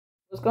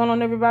What's going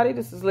on, everybody?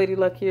 This is Lady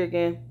Luck here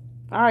again.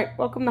 All right,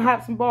 welcome to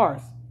Hops and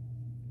Bars.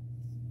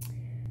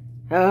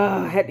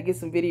 I had to get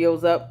some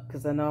videos up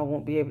because I know I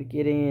won't be able to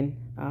get in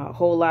a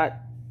whole lot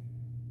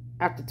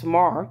after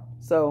tomorrow.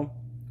 So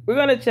we're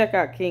going to check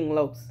out King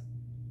Los.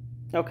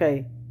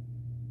 Okay.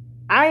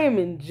 I am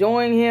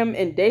enjoying him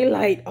in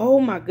Daylight. Oh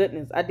my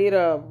goodness. I did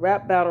a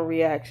rap battle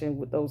reaction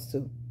with those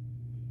two.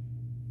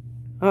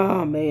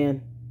 Oh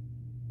man.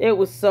 It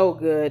was so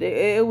good.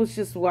 It was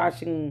just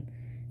watching...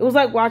 It was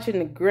like watching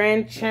the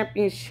Grand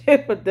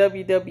Championship of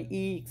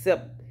WWE,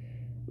 except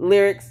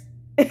lyrics.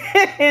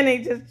 And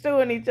they just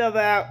chewing each other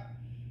out.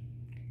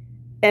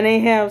 And they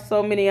have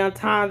so many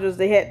entendres,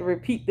 they had to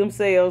repeat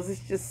themselves.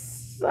 It's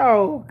just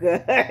so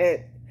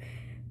good.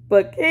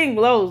 But King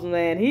Los,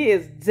 man, he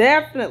is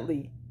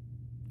definitely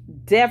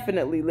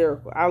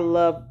lyrical. I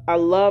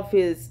love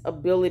his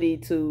ability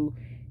to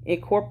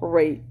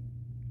incorporate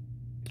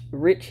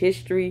rich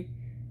history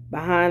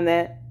behind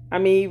that. I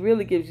mean, he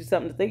really gives you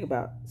something to think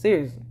about.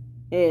 Seriously.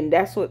 And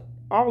that's what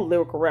all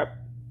lyrical rap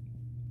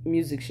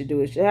music should do.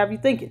 It should have you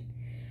thinking.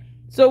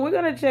 So we're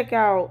going to check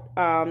out,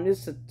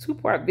 this is a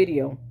 2-part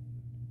video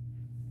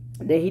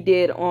that he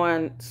did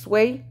on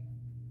Sway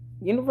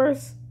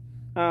Universe.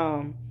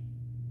 I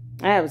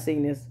haven't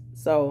seen this.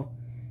 So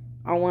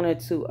I wanted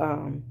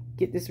to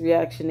get this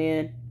reaction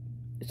in.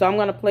 So I'm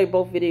going to play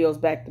both videos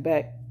back to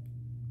back.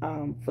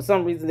 For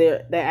some reason,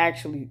 they're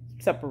actually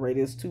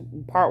separated. It's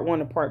part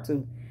 1 and part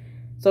 2.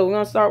 So we're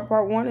going to start with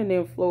part 1 and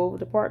then flow over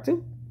to part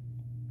 2.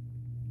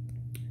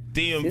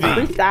 DMV.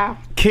 Freestyle.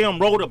 Kim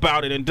wrote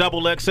about it in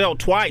XXL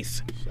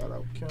twice. Shout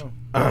out Kim.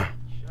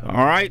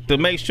 All right, to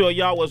make sure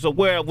y'all was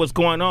aware of what's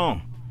going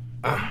on.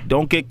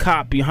 Don't get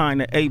caught behind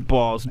the 8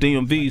 balls.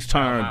 DMV's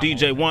turn.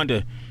 DJ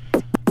Wonder.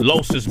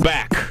 Los is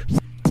back.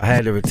 I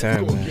had to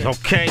return, man.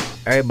 Okay.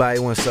 Everybody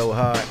went so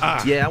hard.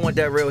 Yeah, I want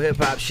that real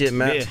hip-hop shit,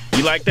 man. Yeah,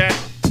 you like that?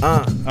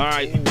 All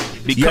right.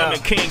 Becoming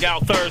king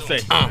out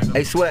Thursday.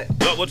 Hey, Sweat.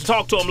 Look, what you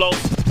talk to him,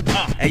 Los?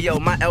 Hey, yo,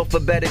 my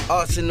alphabetic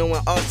arsenal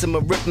and awesome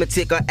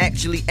arithmetic are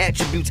actually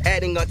attributes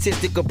adding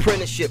artistic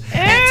apprenticeship.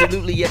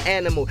 Absolutely an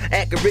animal,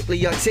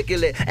 accurately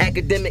articulate,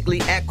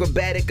 academically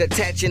acrobatic,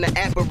 attaching an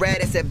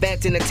apparatus,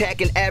 advancing,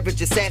 attacking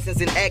average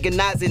assassins and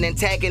agonizing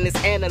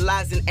antagonists,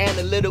 analyzing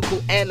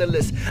analytical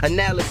analysts,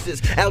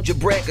 analysis,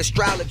 algebraic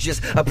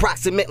astrologist,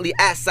 approximately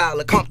acile,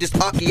 accomplished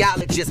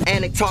archaeologist,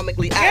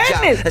 anatomically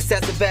agile,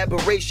 excessive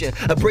aberration,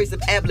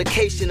 abrasive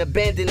application,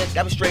 abandoning.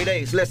 That was straight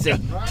A's.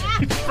 Listen.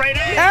 Straight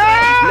A's.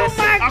 Oh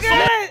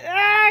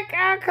my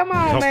God. Come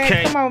on, man.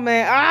 Okay. Come on,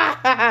 man. All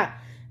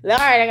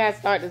right, I got to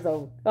start this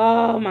over.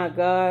 Oh my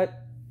God.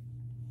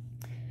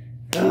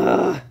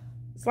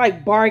 It's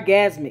like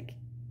bargasmic.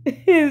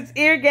 It's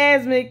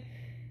eargasmic.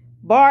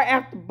 Bar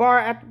after bar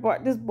after bar.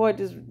 This boy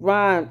just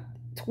rhymed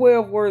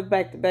 12 words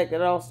back to back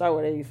that all start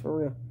with A's for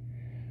real.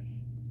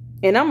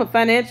 And I'm a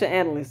financial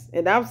analyst.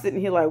 And I'm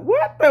sitting here like,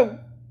 what the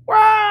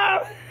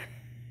world?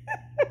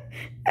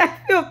 I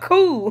feel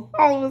cool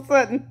all of a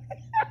sudden.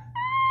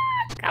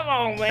 Come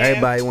on, man.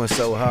 Everybody went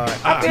so hard.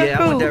 Yeah,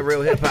 I want that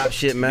real hip-hop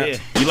shit, man. Yeah,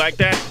 you like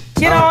that?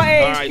 Get on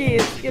A's, all right.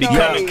 kids. Get on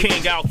Becoming A's.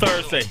 king out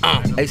Thursday.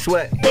 Hey,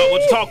 Sweat. Look,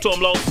 what you talk to him,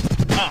 Los?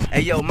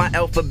 Hey, yo, my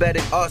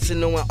alphabetic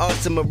arsenal and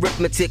awesome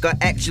arithmetic are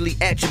actually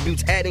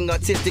attributes adding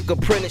artistic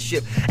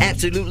apprenticeship.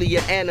 Absolutely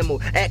an animal,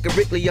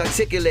 accurately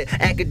articulate,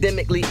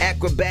 academically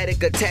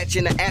acrobatic,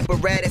 attaching an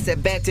apparatus,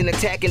 advancing,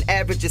 attacking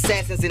average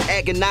assassins and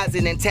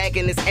agonizing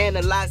antagonists,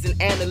 analyzing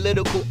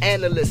analytical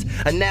analysts,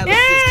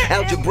 analysis,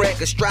 algebraic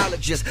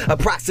astrologist,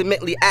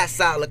 approximately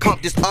acile,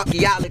 accomplished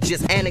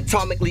archaeologist,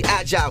 anatomically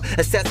agile,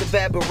 excessive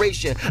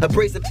aberration,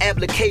 abrasive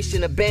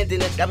application,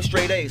 abandoning. That was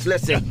straight A's.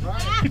 Listen.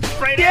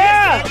 Straight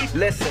Yeah. A's.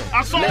 Listen,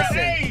 I saw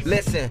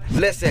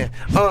listen.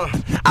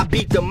 I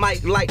beat the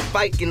mic like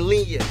Fike and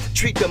Leah.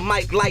 Treat the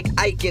mic like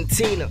Ike and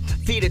Tina.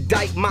 Feed a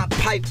dyke, my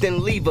pipe,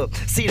 then leave her.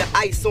 See the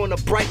ice on a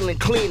Brightland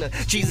cleaner.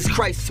 Jesus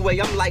Christ, Sway,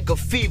 I'm like a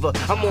fever.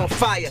 I'm on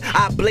fire.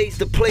 I blaze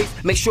the place,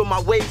 make sure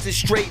my waves is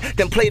straight.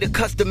 Then play the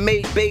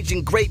custom-made beige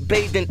and great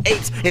bathing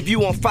apes. If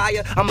you on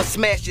fire, I'ma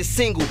smash your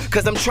single.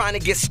 Cause I'm trying to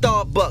get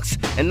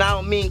Starbucks. And I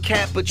don't mean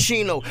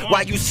cappuccino.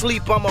 While you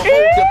sleep, I'ma hold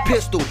the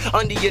pistol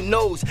under your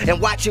nose and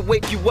watch it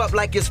wake you up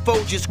like it's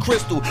Folgers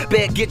Crystal.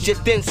 Better get your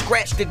thin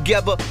scratch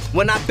together.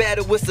 When I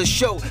battle, it's a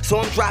show, so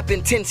I'm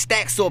dropping 10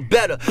 stacks or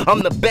better.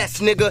 I'm the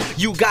best, nigga,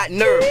 you got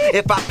nerve.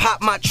 If I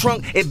pop my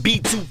trunk, it be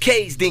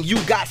 2Ks, then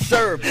you got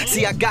served.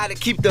 See, I gotta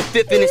keep the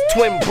fifth in his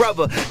twin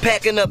brother.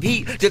 Packing up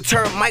heat, the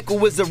term Michael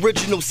was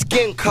original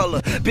skin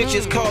color.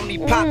 Bitches call me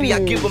Poppy, I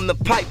give them the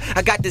pipe.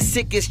 I got the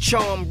sickest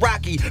charm,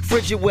 Rocky,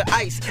 frigid with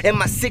ice. And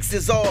my 6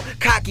 is all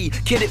cocky,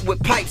 kitted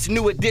with pipes.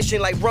 New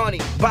edition like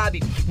Ronnie,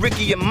 Bobby,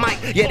 Ricky, and Mike.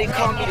 Yeah, they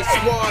call me the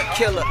squad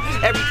killer.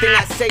 Everything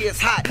I say is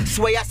hot.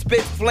 Sway, I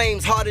spit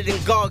flames harder than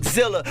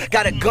Godzilla.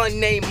 Got a gun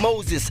named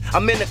Moses.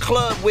 I'm in the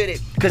club with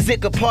it, cause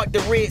it could part the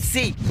Red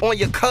Sea on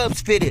your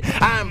Cubs fitted.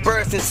 I'm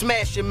bursting,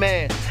 smashing,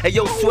 man. Hey,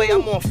 yo, Sway,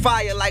 I'm on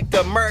fire like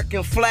the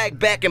American flag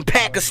back in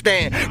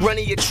Pakistan.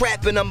 Running your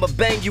trap and I'ma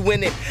bang you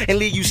in it and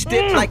leave you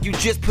stiff like you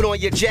just put on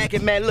your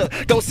jacket, man. Look,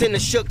 don't send a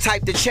shook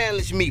type to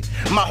challenge me.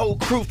 My whole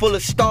crew full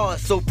of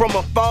stars, so from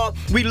afar,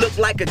 we look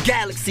like a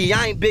galaxy.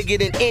 I ain't bigger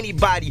than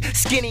anybody,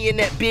 skinny in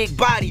that big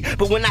body.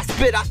 But when I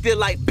spit, I feel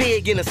like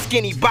big in a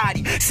skinny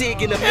body.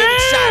 Sig in a mini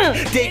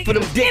shot, dig for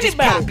them digits,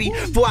 poppy.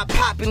 Before I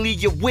pop and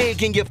leave your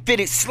wig and your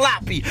fitted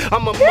sloppy.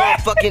 I'm a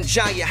motherfucking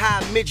giant,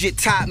 high midget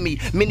taught me.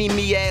 Mini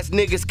me ass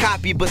niggas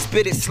copy, but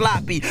spit it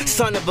sloppy.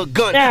 Son of a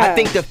gun, I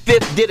think the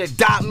fifth did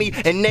adopt me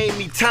and name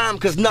me time,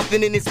 cause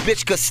nothing in this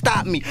bitch could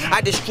stop me.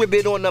 I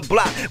distribute on the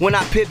block, when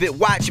I pivot,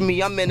 watch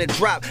me, I'm in a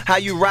drop. How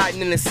you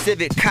riding in a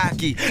Civic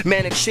cocky?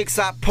 Man, the chicks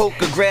I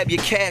poke or grab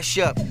your cash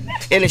up.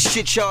 And the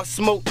shit y'all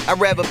smoke, I'd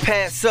rather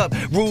pass up.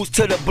 Rules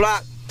to the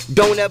block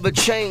don't ever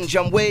change.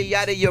 I'm way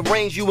out of your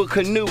range, you a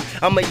canoe,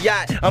 I'm a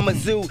yacht, I'm a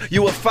zoo,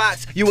 you a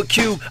fox, you a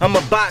cube, I'm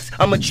a box,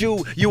 I'm a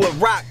Jew, you a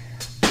rock.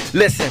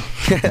 Listen.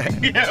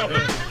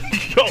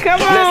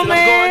 Come on, listen, man.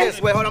 I'm going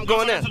this way, hold on, I'm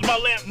going this.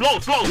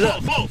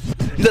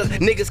 Look,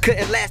 niggas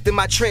couldn't last in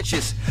my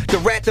trenches. The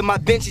wrath of my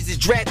benches is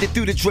drafted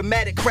through the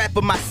dramatic crap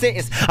of my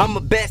sentence. I'm a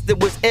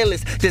bastard with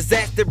endless,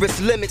 disastrous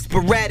limits,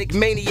 sporadic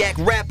maniac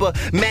rapper,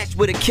 matched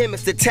with a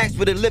chemist, attached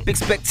with Olympic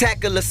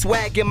spectacular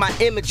swag in my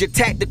image, a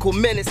tactical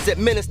menace,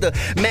 administer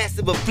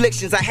massive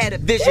afflictions. I had a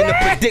vision, a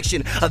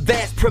prediction, a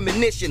vast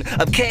premonition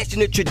of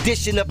cashing the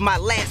tradition of my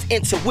last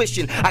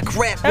intuition. I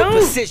craft with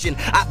precision.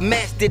 I've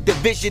mastered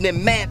division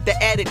and math,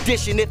 the add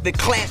addition if it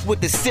clashed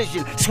with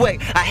decision. Sway,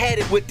 I had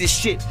it with this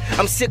shit.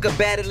 I'm sick of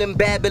battling,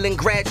 babbling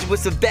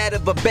graduates of that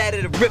of a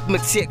battered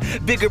arithmetic.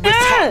 Vigorous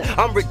heart,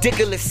 I'm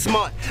ridiculous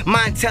smart.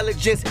 My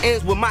intelligence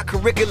ends when my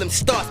curriculum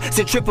starts.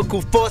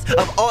 Centrifugal force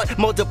of art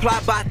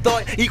multiplied by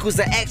thought equals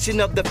the action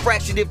of the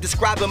fraction if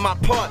describing my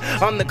part.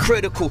 I'm the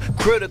critical,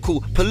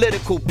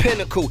 political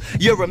pinnacle.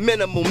 You're a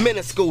minimal,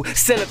 minuscule,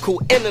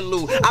 cynical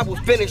interlude. I will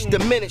finish the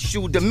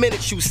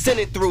minute you send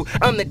it through.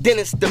 I'm the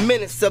dentist, the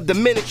menace of the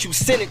minute you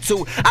send it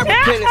to. I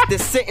replenish the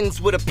sentence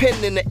with a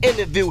pen in the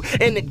interview.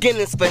 And the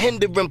Guinness for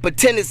hindering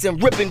pretenders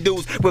and ripping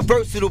dudes with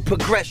versatile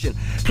progression.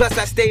 Plus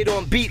I stayed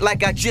on beat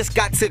like I just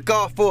got took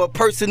off for a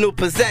personal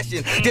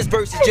possession. This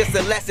verse is just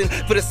a lesson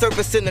for the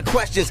surface and the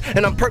questions.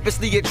 And I'm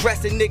purposely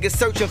addressing niggas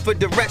searching for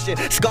direction.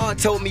 Scar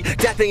told me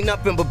death ain't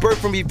nothing but birth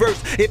from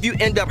reverse. If you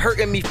end up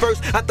hurting me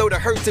first, I throw the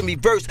hurts in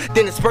reverse.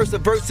 Then disperse a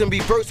verse in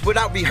reverse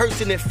without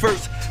rehearsing it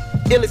first.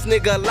 Illest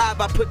nigga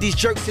alive, I put these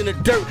jerks in the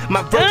dirt.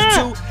 My verse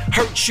 2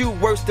 hurt you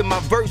worse than my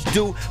verse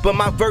do. But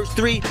my verse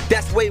 3,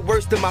 that's way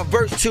worse than my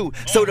verse 2.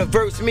 So the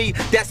verse me,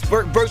 that's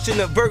version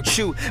of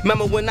virtue.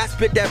 Remember when I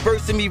spit that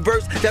verse in me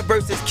verse, that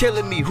verse is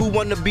killing me. Who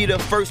wanna be the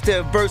first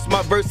to verse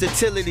my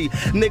versatility?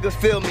 Nigga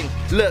feel me,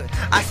 look,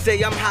 I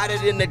say I'm hotter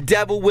than the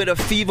devil with a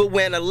fever,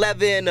 wearing a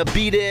leather and a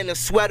beater and a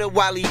sweater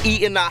while he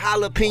eating a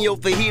jalapeno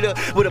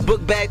fajita. With a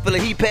book bag full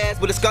of heat pads,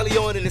 with a scully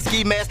on and a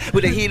ski mask,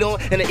 with a heat on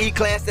and an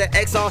E-class, that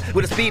X on,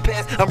 with a speed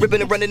pass. I'm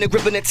ripping and running and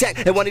gripping and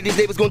tech. And one of these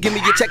neighbors gonna give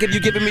me your check. If you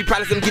giving me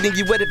products, I'm getting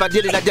you wet. If I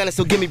did it, I done it,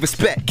 so give me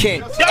respect,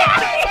 King.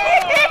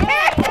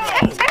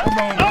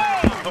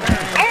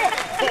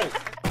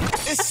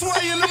 It's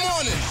Sway in the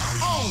morning.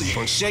 Only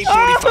on Shade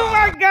 45. Oh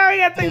my God, you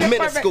gotta take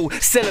Minuscule,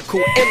 cynical,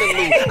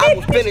 interlude. I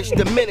will finish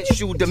the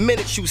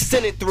minute you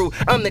send it through.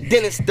 I'm the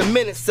dentist, the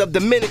menace of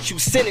the minute you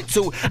send it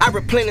to. I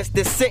replenish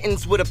this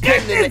sentence with a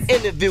pen in the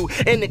interview.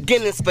 And the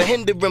Guinness for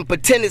hindering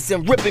pretenders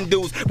and ripping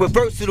dudes with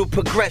versatile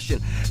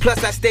progression.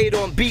 Plus I stayed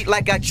on beat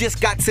like I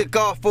just got took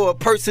off for a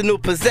personal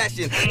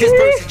possession. This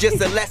verse is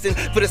just a lesson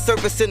for the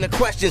surface and the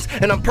questions.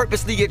 And I'm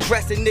purposely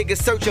addressing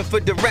niggas searching for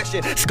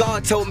direction.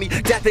 Scar told me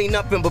death ain't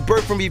nothing but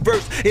birth from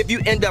reverse. If you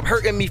end up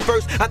hurting me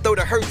first, I throw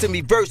the hurts in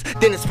reverse.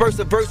 Then disperse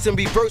a verse in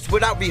reverse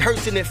without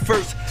rehearsing it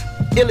first.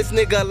 Illest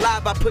nigga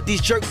alive, I put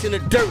these jerks in the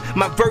dirt.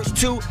 My verse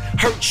 2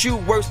 hurt you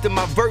worse than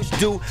my verse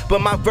do.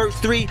 But my verse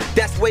 3,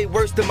 that's way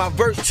worse than my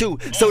verse 2.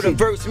 So the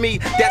verse me,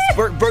 that's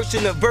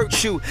version of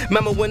virtue.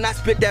 Remember when I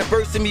spit that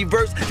verse in me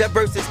verse, that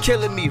verse is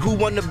killing me. Who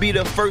wanna be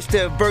the first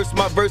to verse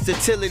my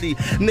versatility?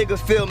 Nigga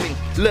feel me,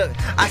 look,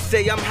 I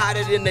say I'm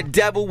hotter than the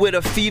devil with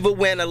a fever,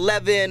 wearing a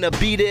leather and a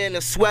beater and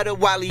a sweater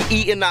while he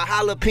eating a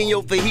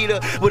jalapeno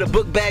fajita. With a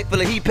book bag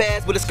full of heat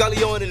pads, with a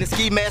scully on and a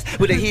ski mask,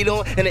 with a heat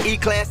on and an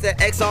E-class,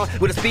 that X on,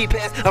 with a speed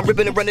pass. I'm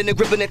ripping and running and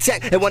gripping and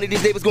tech. And one of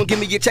these neighbors gonna give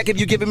me your check. If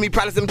you giving me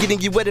products, I'm getting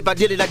you wet. If I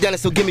did it, I done it,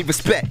 so give me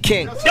respect,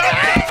 King.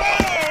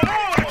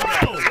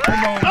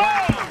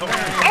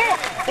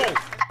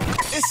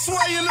 It's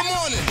Sway in the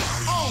morning.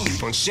 Only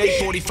on Shade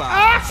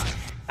 45.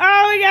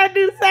 Oh, we gotta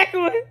do the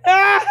second one.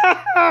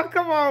 Oh,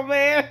 come on,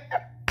 man.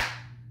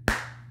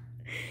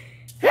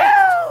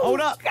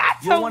 Hold up. God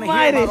You want to hear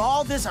almighty. about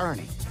all this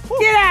earning?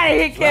 Get out of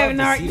here, Kevin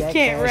to Hart. see You that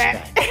can't cash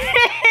rap.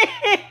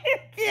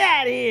 Get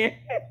out of here.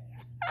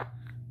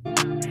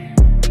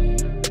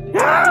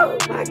 Oh,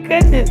 my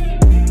goodness.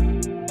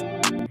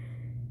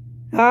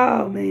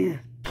 Oh, man.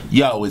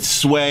 Yo, it's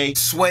Sway.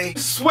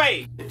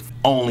 Sway.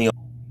 Only on.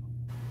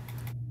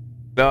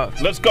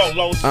 Let's go,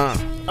 Los.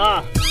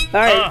 All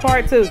right,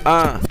 part 2.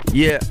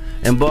 Yeah.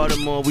 In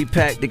Baltimore, we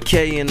pack the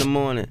K in the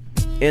morning.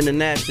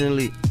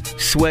 Internationally,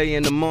 Sway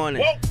in the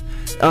morning.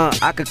 Whoa.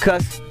 I could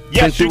cuss.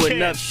 Yes, Been you through can.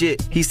 enough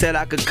shit. He said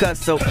I could cuss,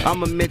 so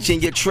I'ma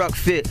mention your truck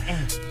fit.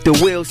 The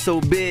wheel's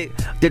so big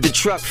that the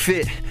truck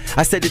fit.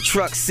 I said the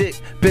truck sick.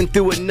 Been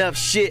through enough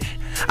shit.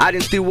 I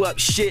done threw up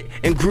shit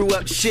and grew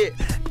up shit.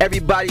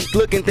 Everybody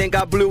looking think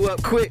I blew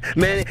up quick.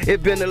 Man,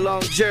 it been a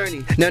long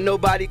journey. Now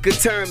nobody could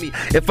turn me.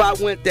 If I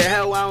went to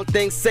hell, I don't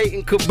think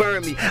Satan could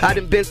burn me. I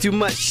done been through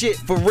much shit,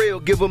 for real,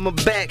 give him a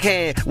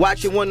backhand.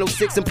 Watching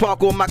 106 and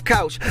park on my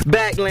couch.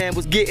 Backland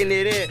was getting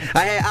it in.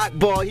 I had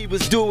Akbar, he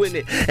was doing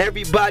it.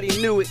 Everybody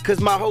knew it, cause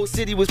my whole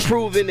city was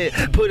proving it.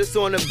 Put us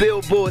on the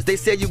billboards, they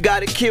said you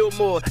gotta kill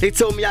more. They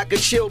told me I could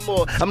chill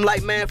more. I'm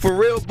like, man, for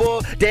real,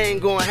 boy, that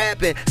ain't gonna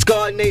happen.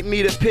 Scarnate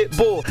me the pit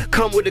bull.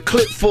 Come with a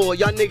clip for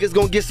y'all niggas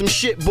gonna get some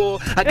shit, boy.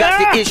 I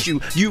got the issue.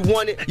 You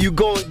want it, you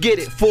gon' get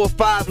it.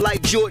 4-5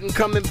 like Jordan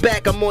coming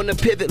back. I'm on the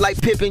pivot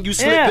like Pippen. You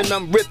slipping,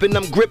 I'm ripping,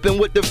 I'm gripping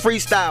with the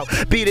freestyle.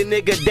 Beat a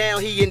nigga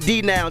down, he in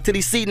D now. Till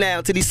he see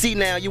now, till he see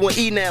now. You want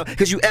E now,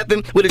 cause you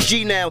effing with a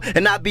G now.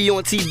 And I be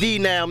on TV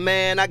now,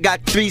 man. I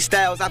got 3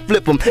 styles, I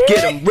flip them,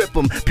 get them, rip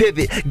them,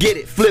 pivot, get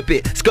it, flip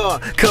it. Scar,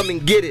 come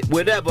and get it.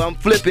 Whatever, I'm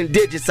flipping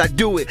digits, I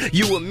do it.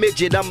 You a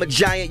midget, I'm a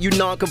giant, you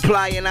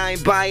non-compliant. I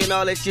ain't buying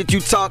all that shit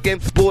you talking.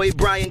 Boy,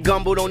 Brian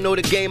Gumble don't know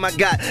the game I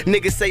got.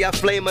 Niggas say I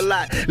flame a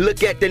lot.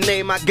 Look at the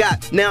name I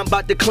got. Now I'm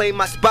about to claim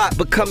my spot.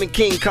 Becoming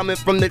king, coming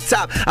from the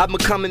top. I'm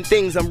becoming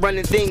things, I'm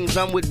running things.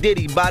 I'm with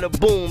Diddy. Bada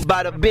boom,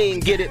 bada bing.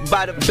 Get it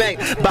by the bank.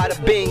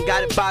 Bada bing,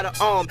 got it by the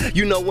arm.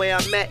 You know where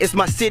I'm at, it's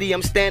my city.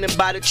 I'm standing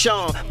by the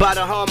charm. By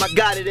the harm, I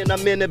got it and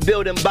I'm in the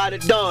building by the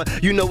dawn.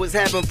 You know what's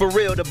happening for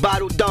real. The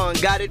bottle done,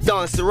 got it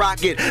done.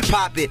 Ciroc it,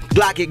 pop it,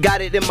 Glock it,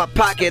 got it in my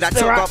pocket. I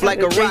took off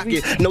like a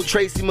rocket. No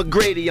Tracy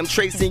McGrady, I'm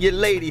tracing your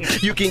lady.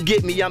 You can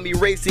get me, I'm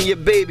erasing your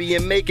baby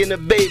and making a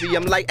baby.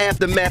 I'm like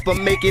Aftermath,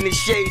 I'm making it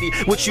shady.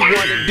 What you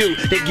wanna do?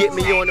 They get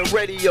me on the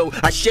radio.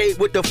 I shade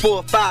with the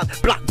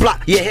 4-5, block,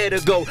 block, your head to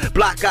go.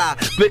 Block eye,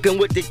 flicking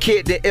with the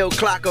kid, the ill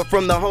clocker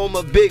from the home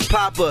of Big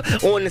Papa.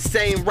 On the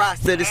same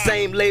roster, the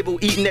same label,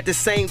 eating at the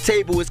same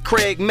table as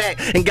Craig Mack.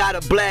 And got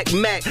a black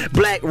Mac,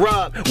 black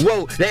Rob.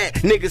 Whoa, that,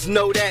 niggas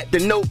know that. The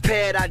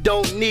notepad, I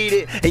don't need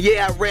it. And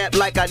yeah, I rap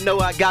like I know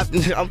I got,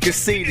 I'm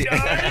conceited.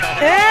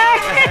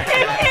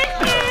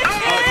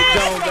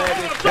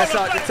 That's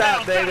out the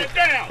top, baby.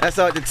 That's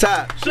out the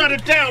top. Shut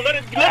it down. Let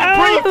it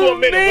breathe for a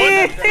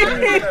minute.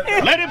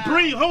 Let it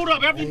breathe. Hold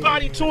up.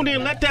 Everybody tune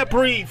in. Let that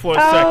breathe for a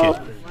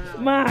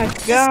second. My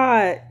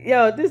God.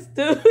 Yo, this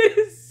dude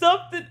is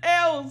something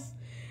else.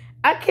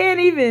 I can't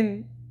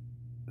even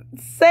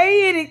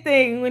say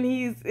anything when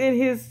he's in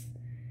his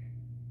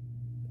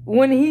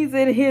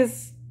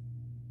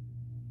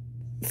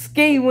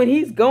scheme, when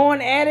he's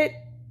going at it,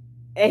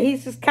 and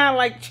he's just kind of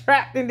like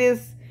trapped in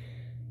this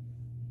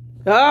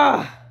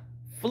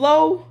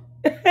flow.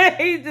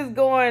 He's just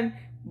going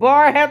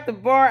bar after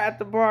bar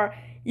after bar.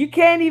 You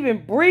can't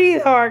even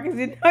breathe hard because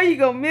you know you're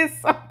gonna miss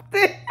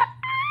something.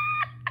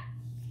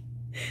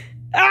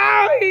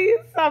 Oh,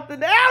 he's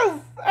something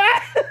else.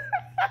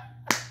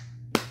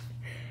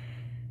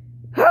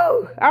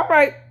 All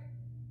right.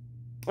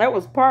 That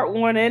was part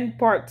 1 and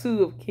part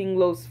 2 of King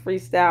Los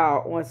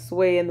freestyle on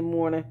Sway in the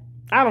Morning.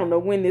 I don't know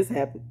when this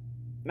happened.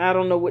 I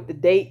don't know what the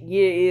date,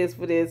 year is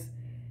for this.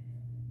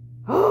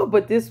 Oh,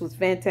 but this was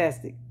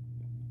fantastic.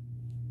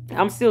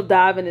 I'm still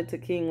diving into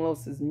King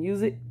Los's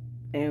music,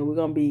 and we're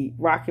going to be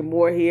rocking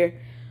more here.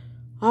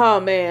 Oh,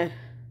 man.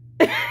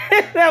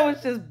 That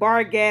was just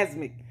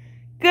bargasmic.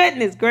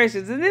 Goodness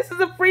gracious. And this is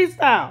a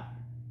freestyle.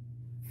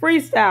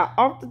 Freestyle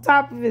off the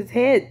top of his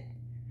head.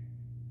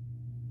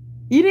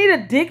 You need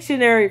a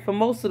dictionary for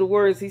most of the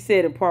words he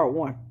said in part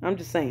 1. I'm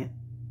just saying.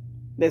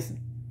 Listen.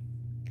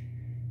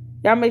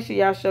 Y'all make sure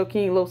y'all show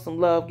King Los some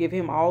love. Give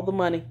him all the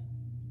money.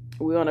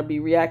 We're going to be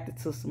reacting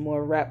to some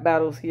more rap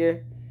battles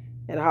here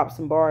at Hops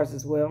and Bars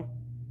as well.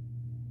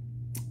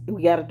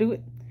 We got to do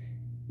it.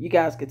 You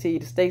guys continue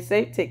to stay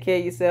safe, take care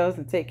of yourselves,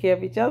 and take care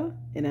of each other.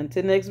 And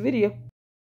until next video.